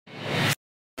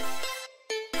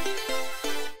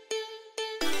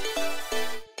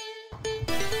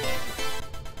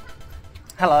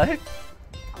Hello.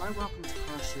 Hello, welcome to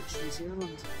Christchurch, New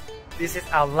Zealand. This is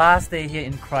our last day here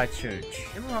in Christchurch.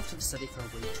 And we're off to the city for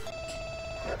a week.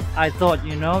 I thought,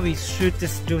 you know, we should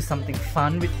just do something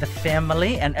fun with the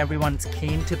family, and everyone's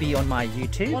keen to be on my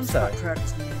YouTube. I'm quite proud of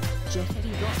his new jacket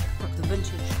he got at the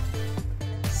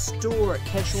vintage store at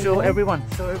Casual. Show everyone.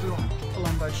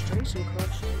 Colombo Street in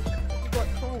Christchurch. Quite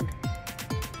cool.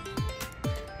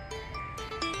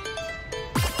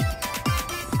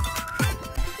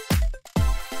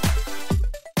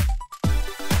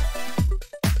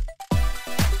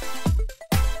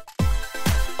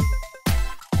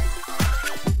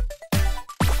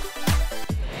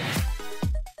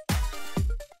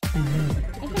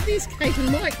 Look at this Kate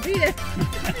and Mike there.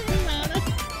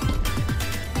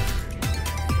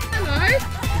 Hello.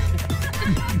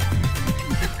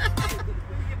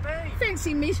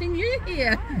 Fancy meeting you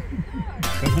here.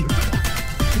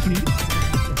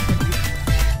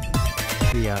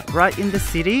 We are right in the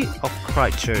city of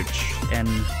Christchurch, and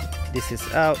this is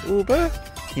our Uber.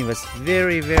 He was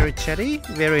very chatty,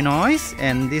 very nice,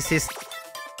 and this is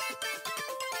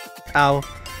our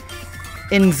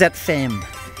NZ fam.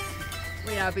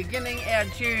 We are beginning our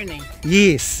journey.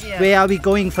 Yes. Yeah. Where are we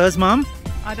going first, Mum?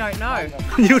 I don't know.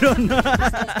 You don't know.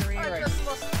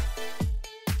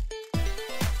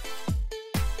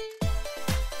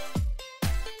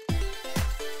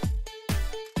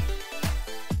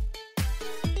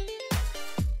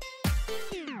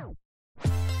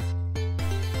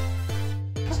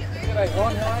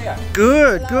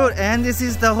 Good. And this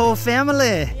is the whole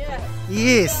family. Yeah.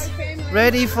 Yes. Hello, family.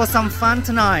 Ready for some fun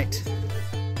tonight.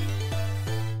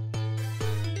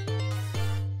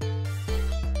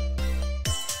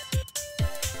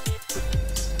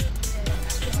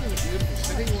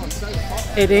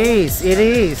 It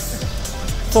is.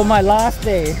 For my last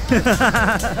day.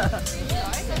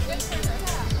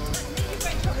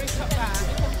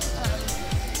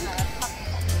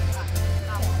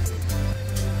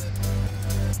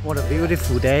 What a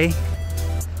beautiful day.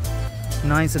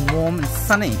 Nice and warm and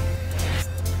sunny.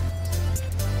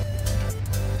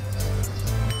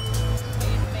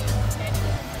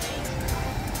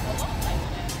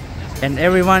 And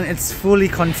everyone is fully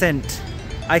content.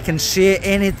 I can share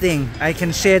anything. I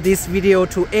can share this video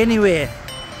to anywhere.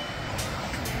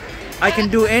 I can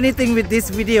do anything with this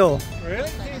video. Really?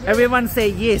 Everyone say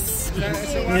yes.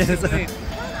 Yes.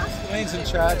 Lean's in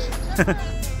charge.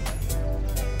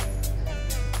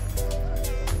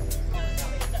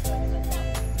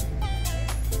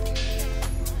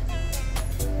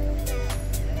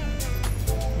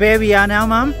 Where we are now,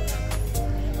 Mum?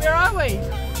 Where are we?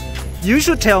 You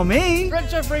should tell me.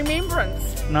 Bridge of Remembrance.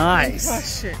 Nice.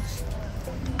 Christchurch.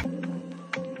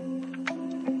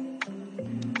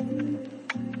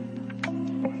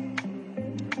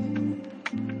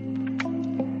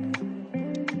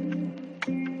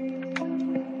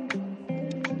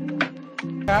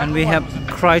 And we have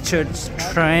Christchurch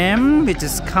tram, which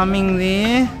is coming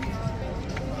there.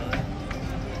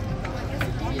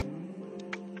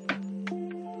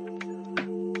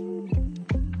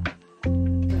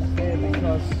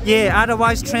 Yeah,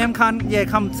 otherwise tram can't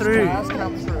come through.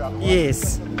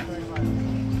 Yes.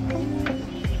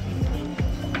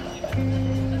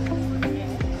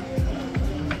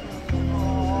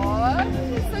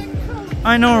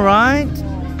 I know, right?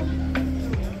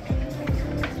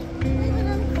 Even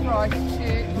in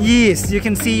Christchurch. Yes, you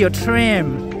can see your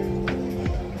tram.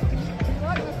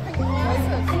 Right with pink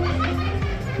glasses.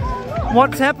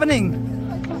 What's happening?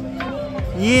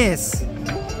 Yes.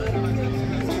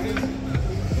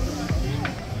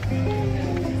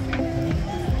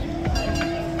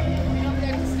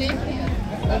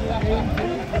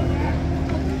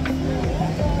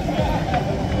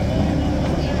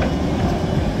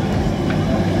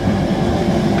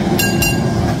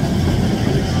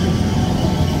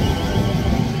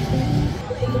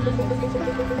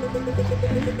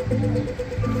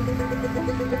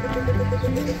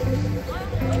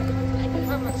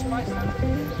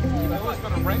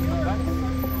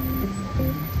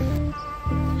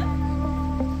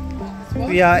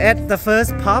 We are at the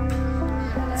first pub.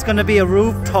 It's gonna be a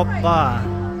rooftop bar.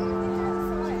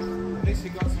 At least you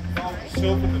got some gold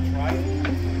silver to trade.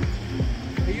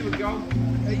 Are you a gold?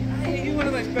 Are you one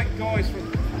of those big guys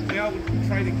from Melbourne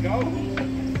trading gold?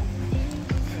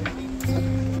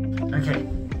 Okay.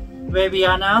 Where we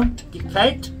are now?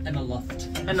 Kate? In a loft.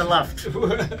 In the loft.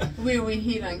 Where are we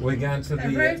heading? We're going to the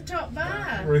Rooftop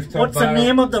bar. rooftop What's bar. the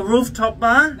name of the rooftop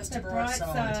bar? The bright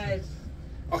side.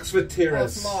 Oxford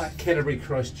Terrace, life. Canterbury,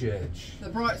 Christchurch. The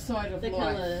bright side of The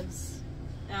life. Killers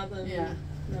album Yeah.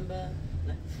 number.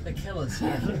 The Killers,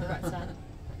 yeah. Right side.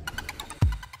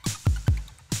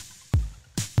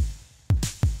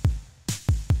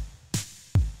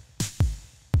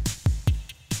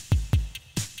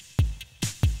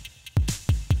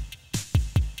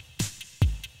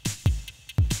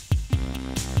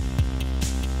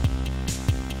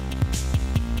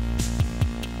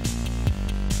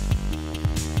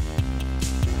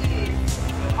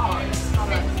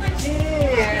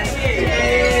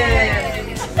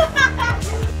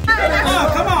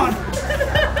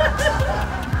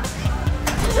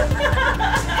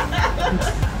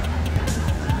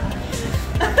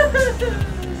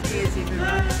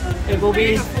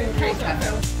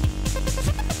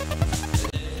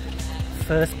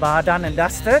 first bar done and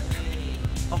dusted.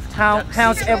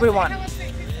 How's everyone?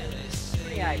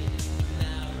 28.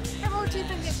 How old do you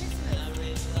think that person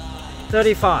is?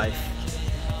 35.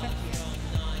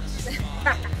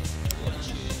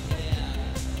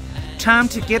 Time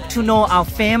to get to know our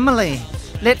family.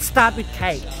 Let's start with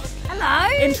Kate.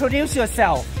 Hello. Introduce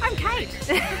yourself. I'm Kate.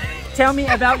 Tell me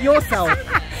about yourself.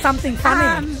 Something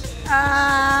funny.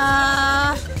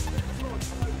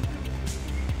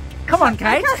 Come on,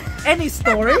 Kate. Any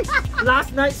story?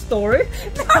 Last night's story?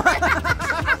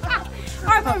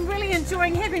 I've been really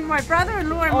enjoying having my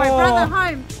brother-in-law and my brother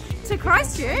home to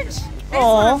Christchurch.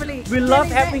 Oh, Really, we love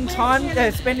really having time,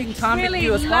 spending time really with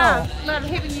you as well. love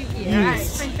having you here.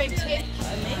 Yes. It's been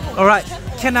fantastic. All right,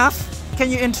 Kenneth, can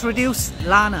you introduce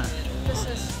Lana? This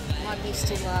is my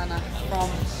bestie Lana from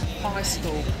high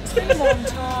school. It's been a long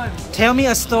time. Tell me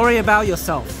a story about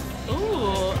yourself. Ooh,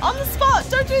 on the spot,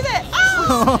 don't do that.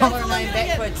 Oh, Spell her name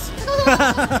backwards.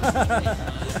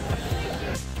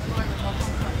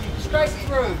 Straight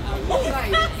through.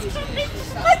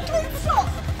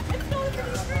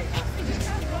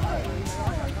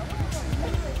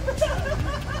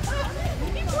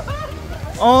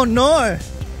 Oh no!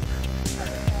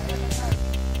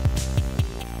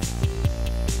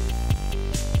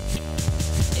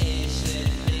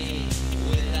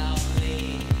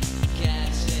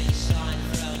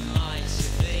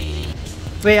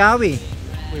 Where are we?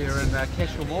 We're in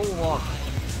Cashel Mall,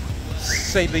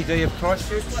 CBD of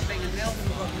Christchurch. Like being in Melbourne,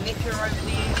 we've got Necker over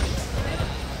there,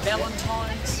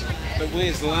 Valentine's, But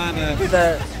where's Lana?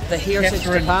 the Heritage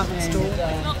Catherine Department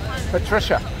store.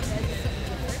 Patricia.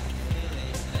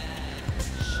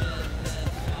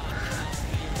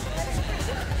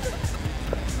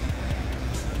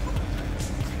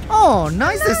 Oh,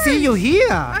 nice to see you here.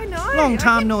 I know. Long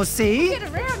time no see. Get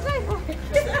around, don't we?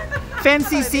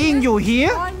 Fancy seeing you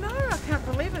here. I know. I can't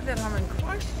believe it that I'm in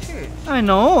Christchurch, I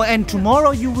know, and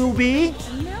tomorrow you will be.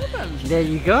 in Melbourne. There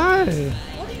you go.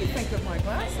 What do you think of my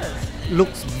glasses?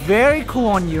 Looks very cool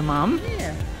on you, Mum.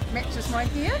 Yeah. Matches my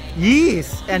hair.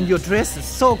 Yes, and your dress is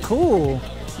so cool.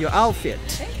 Your outfit.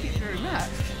 Thank you very much.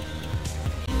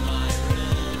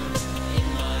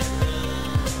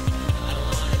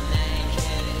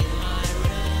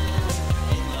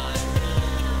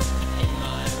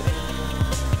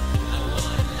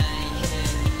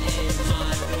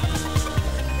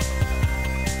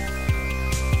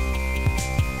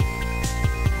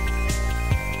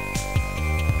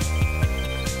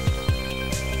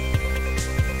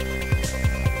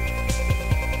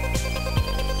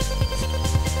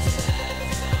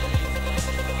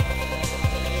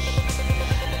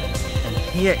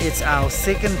 Here it's our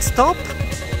second stop,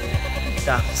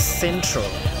 the Central.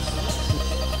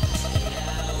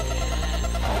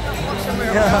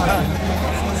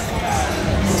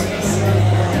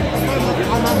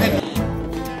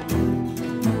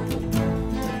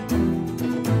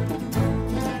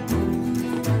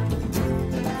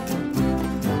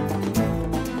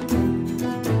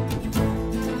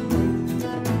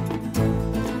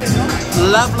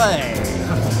 Lovely.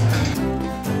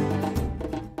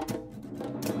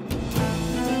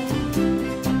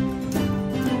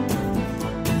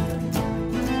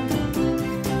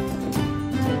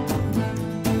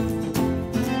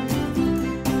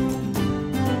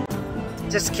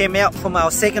 Just came out from our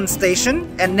second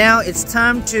station and now it's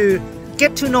time to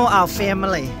get to know our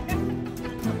family.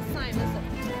 Same,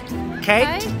 is it? Kate,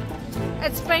 Hey,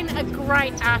 it's been a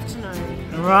great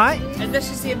afternoon. right? And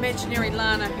this is the imaginary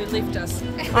Lana who left us.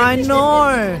 I know.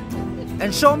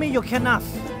 And show me your Kenneth.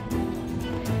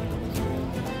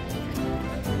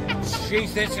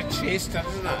 Jeez, that's a chest,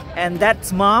 isn't it? And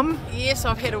that's Mum. Yes,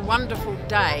 I've had a wonderful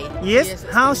day. Yes, it's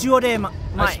how's your day,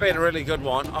 It's mate? been a really good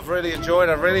one. I've really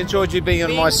enjoyed you being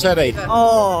in my city. together.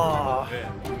 Oh,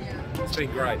 It's been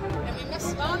great. And we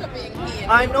miss Lana being here.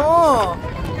 I know.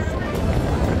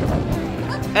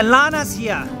 And Lana's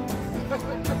here.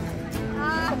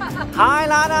 Hi,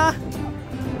 Lana.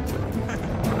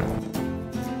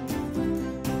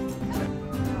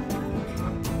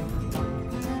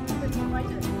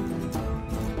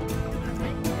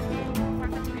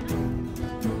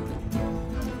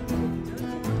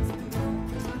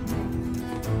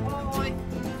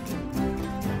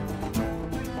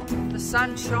 The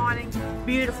sun's shining,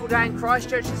 beautiful day in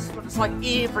Christchurch. This is what it's like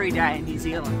every day in New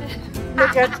Zealand.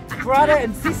 Look at brother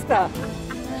and sister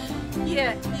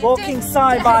Yeah. walking Dad-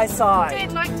 side by side.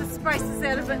 Dad liked to space us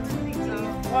out a bit, didn't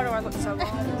he? Why do I look so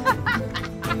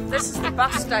old? This is the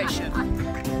bus station.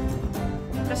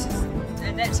 This is,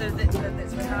 and that's a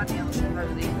car dealership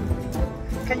over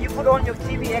there. Can you put on your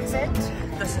Kiwi accent?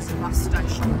 This is a bus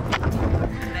station.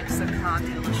 And that's the car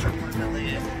dealership over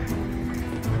there.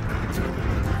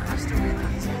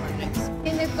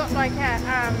 got like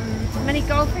a mini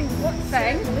golfing foot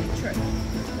thing. Electric.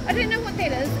 I don't know what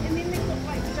that is. And then they've got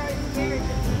like Joe's garage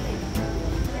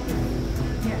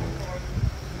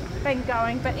thing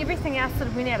going, but everything else sort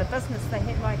of went out of business. They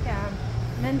had like an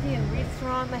Indian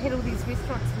restaurant. They had all these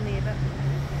restaurants in there, but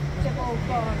they've all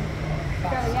gone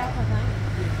belly up, I think.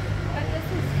 But this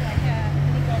is like a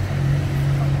mini golfing.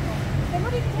 They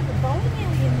might even have a bowling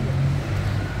alley in there.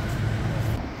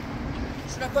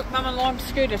 Should I book Mum a lime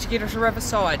scooter to get her to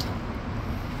Riverside?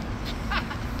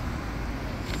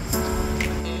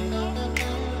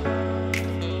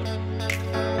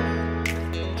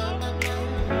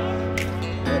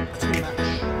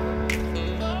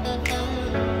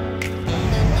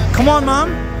 Come on, Mom.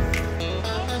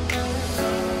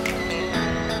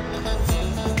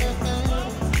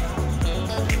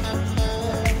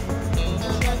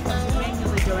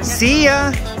 See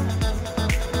ya.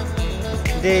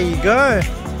 There you go.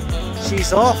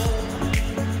 She's off.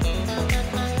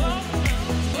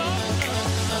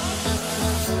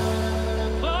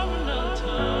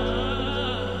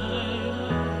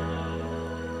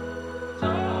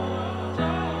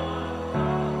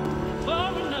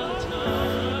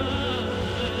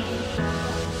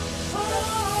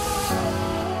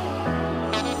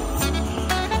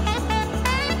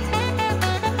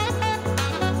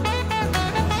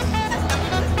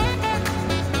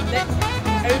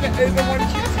 Uber wanted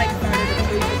you to take a photo of the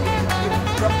food that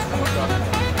you've dropped them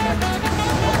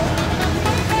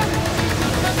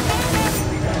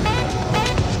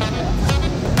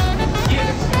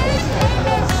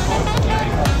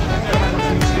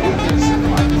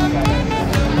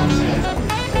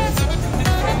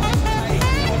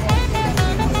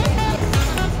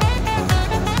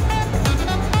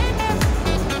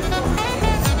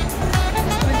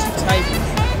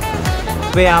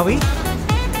Where are we?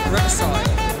 Riverside.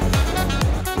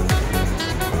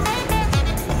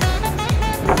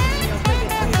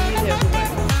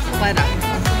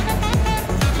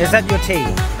 Is that your tea?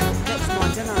 That's my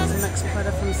dinner. It's a mixed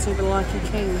platter from Subalaki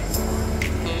King.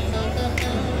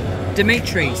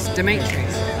 Dimitri's.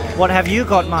 What have you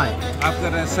got, mate? I've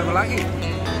got a Sabalaki.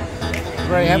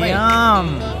 Very happy.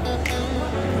 Yum.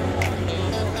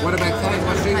 What about cake?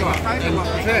 What's she got? And what's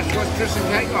Trish and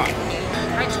Kate got?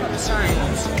 Kate's got the same.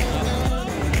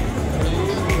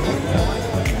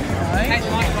 Kate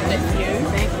might have got that for you.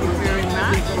 Thank you very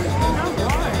much. No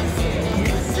worries.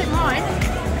 Is it mine?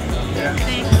 Yeah.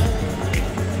 Thanks.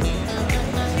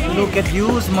 Look at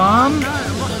yours, Mom.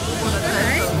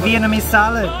 Vietnamese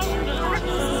salad.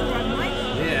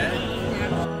 Yeah.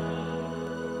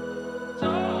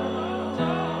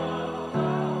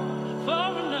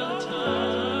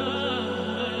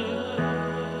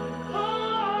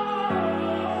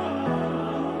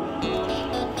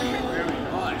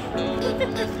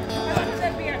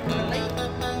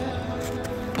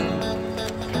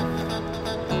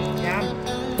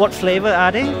 What flavor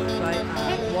are they?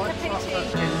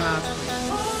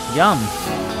 Yum.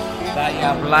 They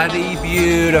are bloody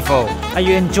beautiful. Are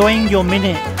you enjoying your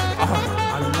minute? Oh,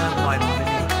 I love my mini.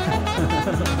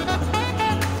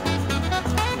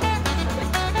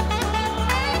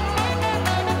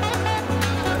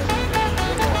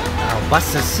 Our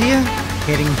bus is here,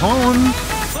 heading home.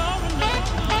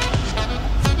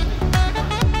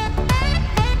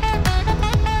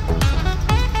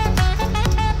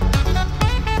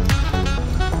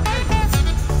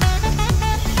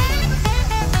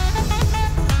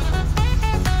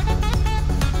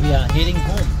 We are heading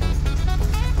home.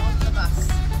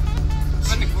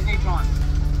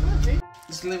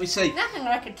 Just let me see. Nothing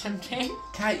like a Tim Tam.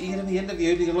 Kate, you're going to be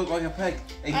interviewed. You look like a pig.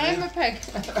 I am a pig.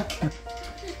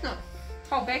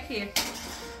 Hold back here.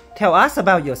 Tell us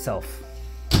about yourself.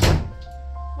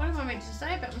 What am I meant to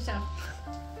say about myself?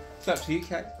 It's up to you,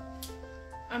 Kate.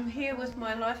 I'm here with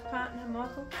my life partner,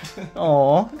 Michael.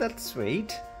 Oh, that's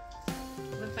sweet.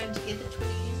 We've been together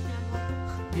 20 years now, Michael.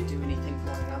 You'd do anything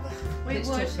for one another. We Let's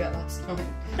would. talk about last night.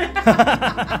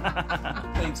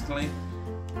 Thanks, Glenn.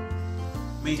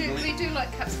 Me, We Glenn. do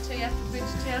like cups of tea after we've been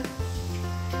to town.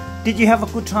 Did you have a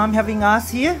good time having us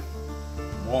here?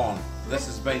 One. This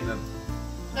has been the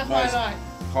The most highlight.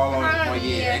 highlight of my of the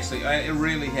year. year. Actually, it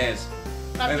really has.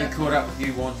 I Loved haven't it. caught up with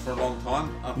you once for a long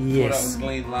time. I caught up Yes. with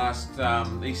Glenn last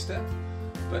Easter,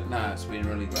 but no, it's been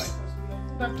really great.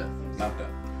 Loved it. Loved it.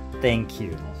 Thank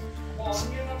you.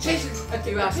 Jesus, if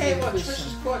you ask me a question.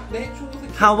 quite natural.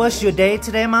 How was your day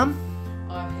today, Mum?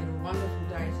 I've had a wonderful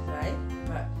day today,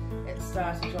 but it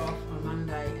started off on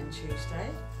Monday and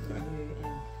Tuesday. When you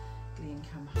and Glenn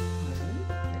come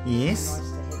home. Yes. Nice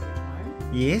to have you home.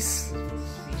 Yes. It was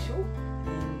special.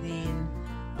 And then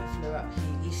I flew up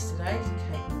here yesterday to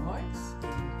Cape and Mike's,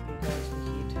 who goes with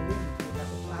you too.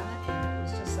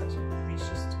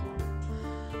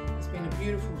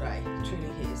 beautiful day. It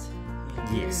truly is.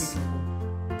 Yeah, Yes. beautiful.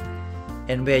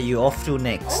 And where are you off to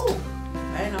next? Oh,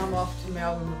 and I'm off to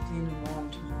Melbourne with Glenn and Mom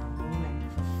tomorrow morning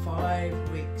for 5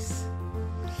 weeks.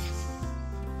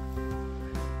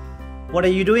 What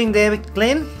are you doing there,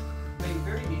 Glenn?